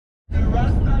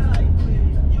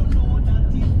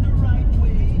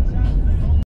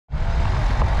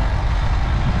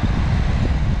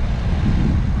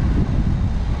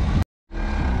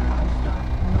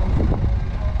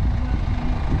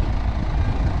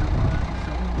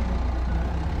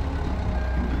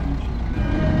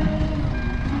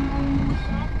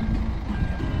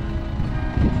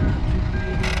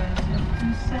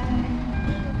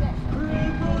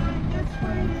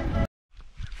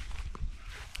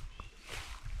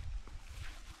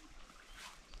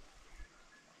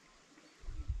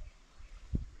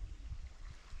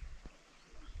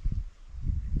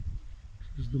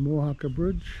the Mohawk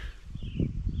Bridge.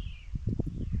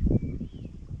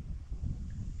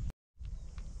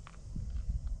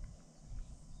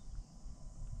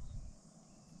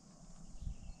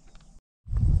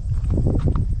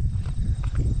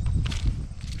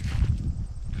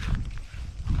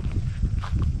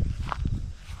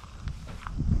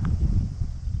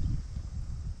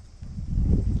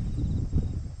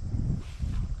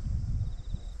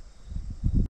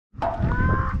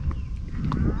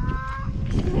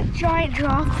 Giant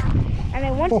drop, and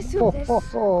I want to throw this.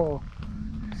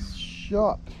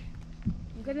 Shot.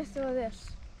 I'm gonna throw this.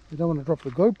 You don't want to drop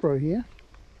the GoPro here.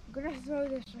 I'm gonna throw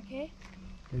this, okay?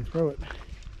 Okay, throw it.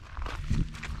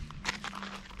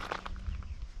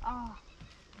 Oh.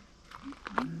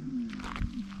 Oh,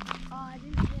 I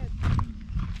didn't hear it.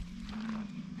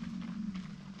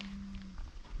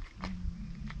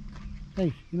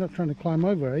 Hey, you're not trying to climb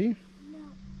over, are you? No.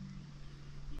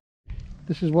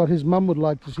 This is what his mum would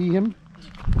like to see him.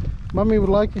 Mummy would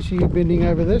like to see you bending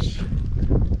over this.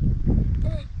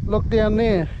 Look down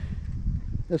there.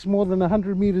 That's more than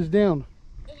 100 meters down.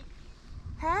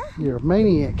 Huh? You're a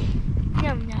maniac. No,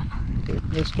 I'm not. Okay,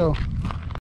 let's go.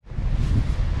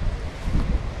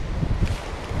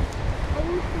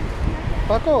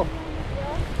 Paco.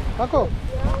 Paco.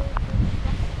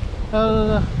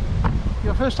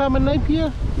 Your first time in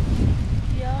Napier?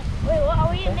 Yeah. Wait, what? Are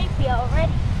we in Napier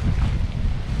already?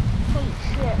 Holy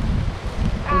shit.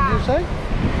 What did you say?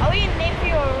 Are we in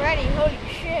Napier already? Holy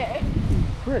shit.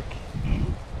 Frick.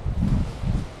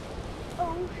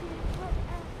 Oh shit.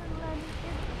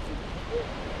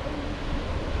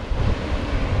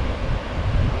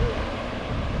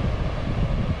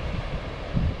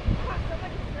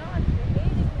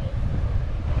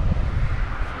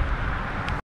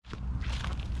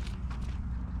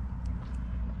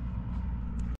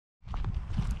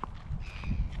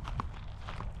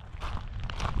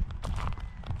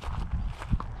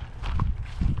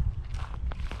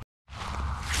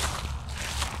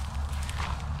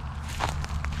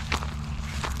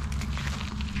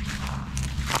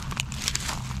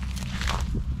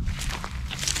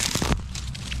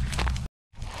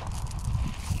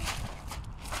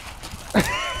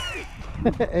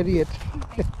 Idiot.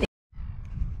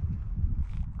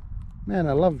 Man,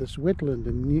 I love this wetland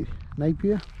in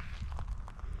Napier.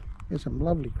 There's some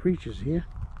lovely creatures here.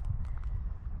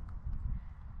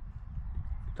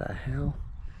 What the hell?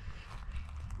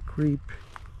 Creep.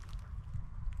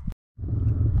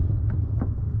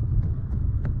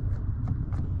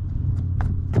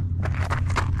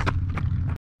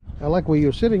 I like where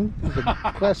you're sitting. It's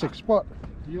a classic spot.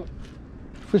 Yep.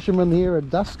 Fishermen here at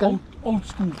dusk. Old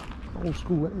school. Old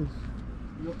school it is.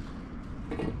 Yep.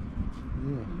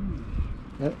 Yeah.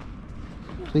 Yep.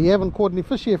 So you haven't caught any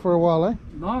fish here for a while, eh?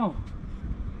 No.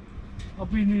 I've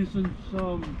been here since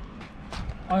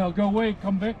I'll go away,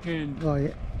 come back, and Oh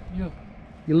yeah. yeah.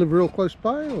 You live real close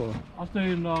by, or? I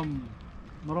stay in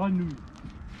Marainu.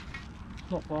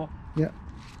 It's not far. Yeah.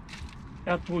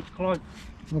 Out towards Clyde.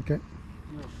 Okay.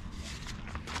 Yeah.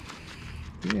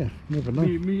 Yeah, never know.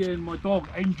 Me and my dog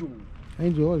Angel.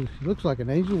 Angel, he looks like an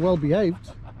angel, well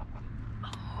behaved.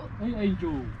 Hey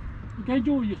Angel. Look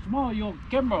Angel, you smile, you're on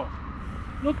camera.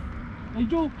 Look,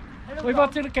 Angel. Hello, Wave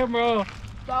up to the camera.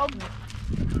 Dog.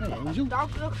 Hey, Angel. Dog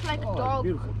looks like a Oh, dog.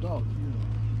 beautiful dog.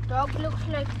 Dog looks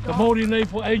like a The dog. Māori name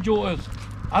for Angel is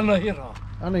Anahera.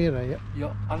 Anahera, yeah.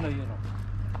 Yeah, Anahera.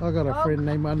 I got a Dog. friend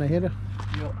named Anahera.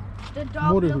 Yeah. The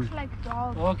dog Moruhu. looks like a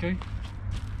dog. Okay.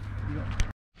 Yeah.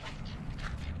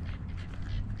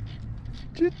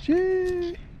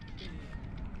 Chee-chee.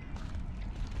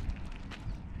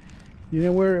 You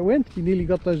know where it went? You nearly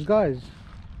got those guys.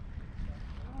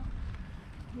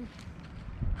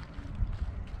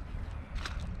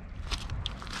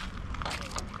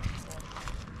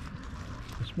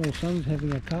 The small son's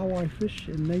having a kawai fish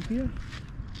in Napier.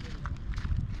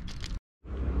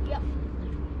 Yep.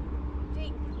 3,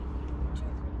 2,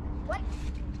 what?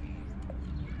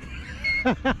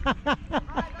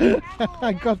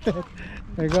 I got that.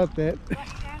 I got that.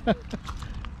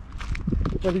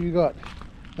 What have you got?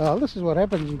 Oh, this is what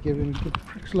happens when you give them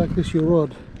pricks like this your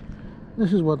rod.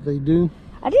 This is what they do.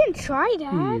 I didn't try,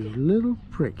 Dad. You little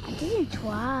prick. I didn't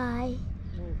try.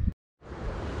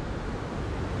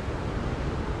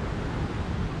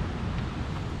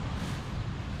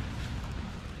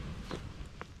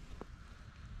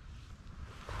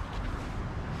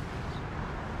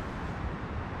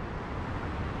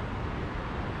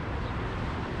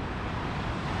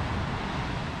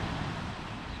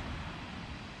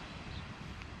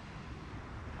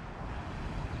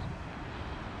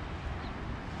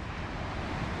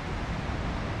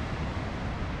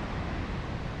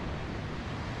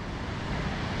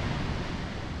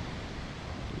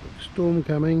 storm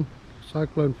coming,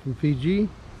 cyclone from Fiji,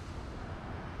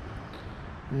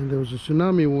 and there was a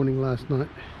tsunami warning last night.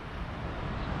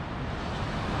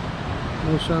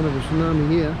 No sign of a tsunami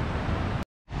here.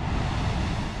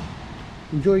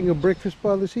 Enjoying your breakfast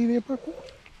by the sea there, Paco?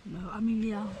 No, I mean,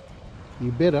 yeah.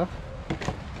 You better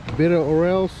or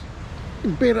else.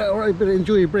 You better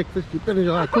enjoy your breakfast. You better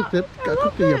enjoy. I cooked it. I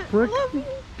cooked it, you prick.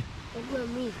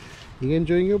 Me. You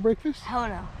enjoying your breakfast? Hell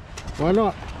no. Why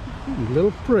not? You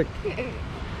little prick.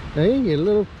 Hey, you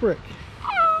little prick.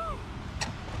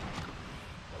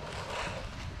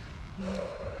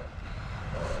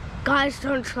 Guys,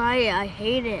 don't try it. I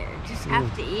hate it. I just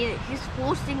have to eat it. He's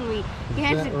forcing me. He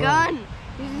has a that gun.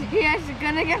 He has a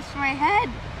gun against my head.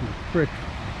 You prick.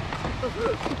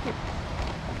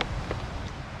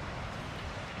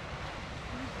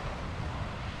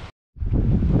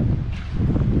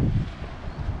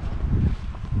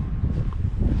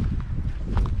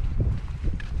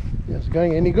 Yes,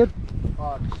 going any good?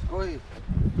 Oh, it's going.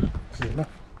 Good enough.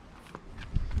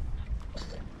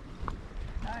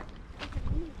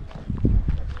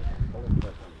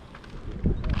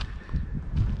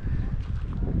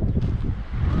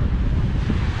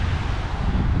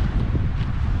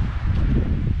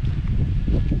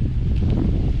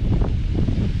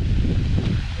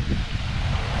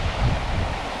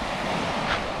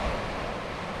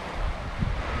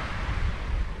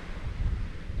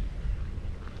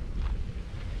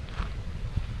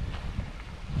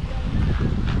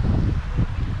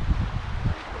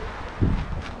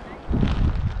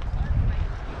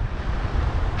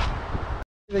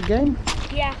 The game?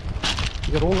 Yeah.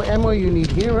 You got all the ammo you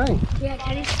need here, eh? Yeah,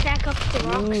 can you stack up the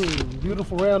rocks?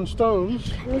 Beautiful round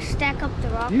stones. Can you stack up the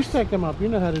rocks? You stack them up, you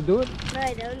know how to do it. No,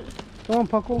 I don't. Come on,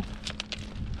 Puckle.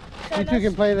 So You two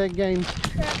can play that game. So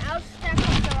I'll stack up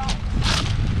the rocks.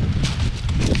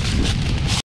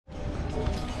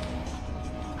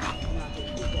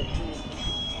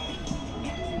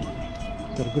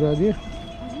 Got a good idea?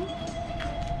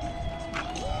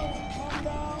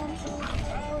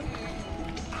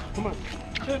 Come on.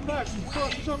 Turn back.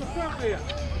 It's on the front there.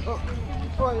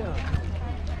 Oh yeah.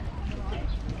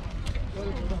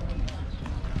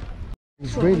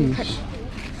 These readies.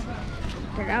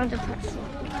 Get down to pretzel.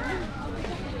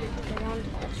 Get down to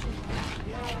pretzel.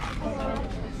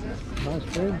 Nice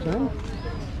breads, huh?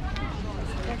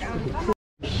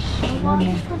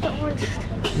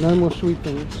 No more sweet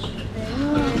things.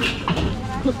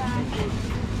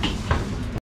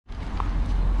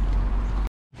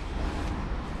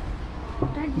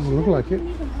 Doesn't look like it.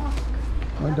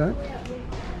 I don't.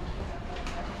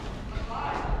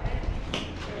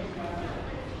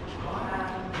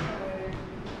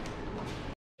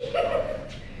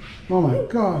 Oh my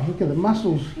God, look at the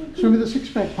muscles. Show me the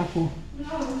six-pack, Puckle.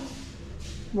 Oh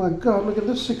my God, look at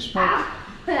this six-pack.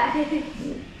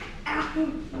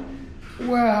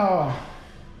 Wow.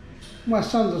 My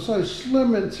sons are so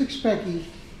slim and six-packy.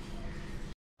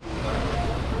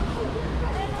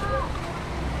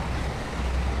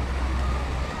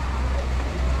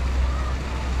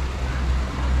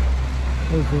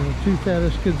 Those are the two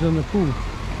fattest kids in the pool.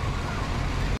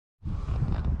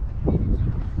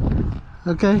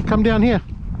 Okay, come down here.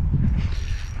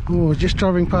 Oh, just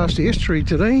driving past the estuary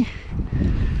today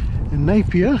in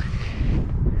Napier,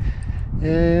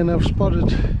 and I've spotted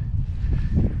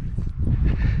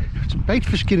some bait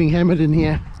fish getting hammered in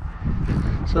here.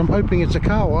 So I'm hoping it's a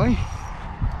kahawai.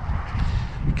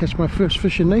 Catch my first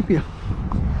fish in Napier.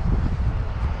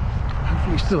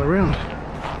 Hopefully he's still around.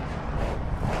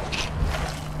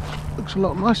 Looks a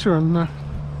lot nicer on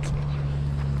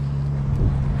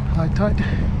high tide.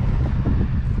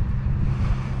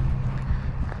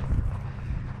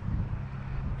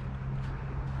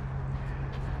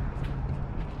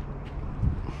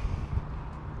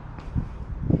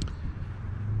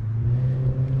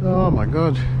 Oh my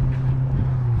God.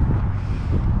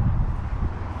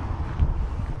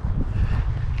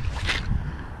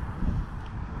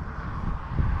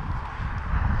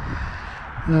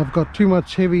 I've got too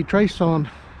much heavy trace on,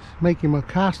 making my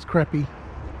cast crappy.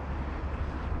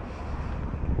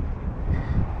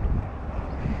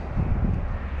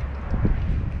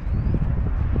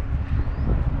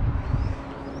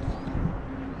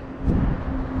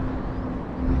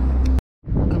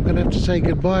 I'm gonna have to say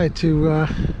goodbye to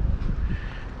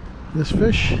this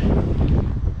fish. I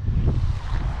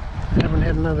haven't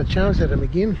had another chance at him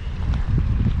again.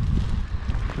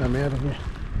 I'm out of here.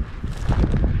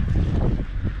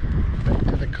 Back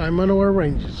to the Kaimanawa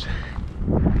Ranges.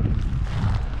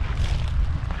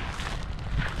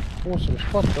 Awesome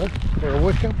spot though for a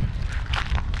workup.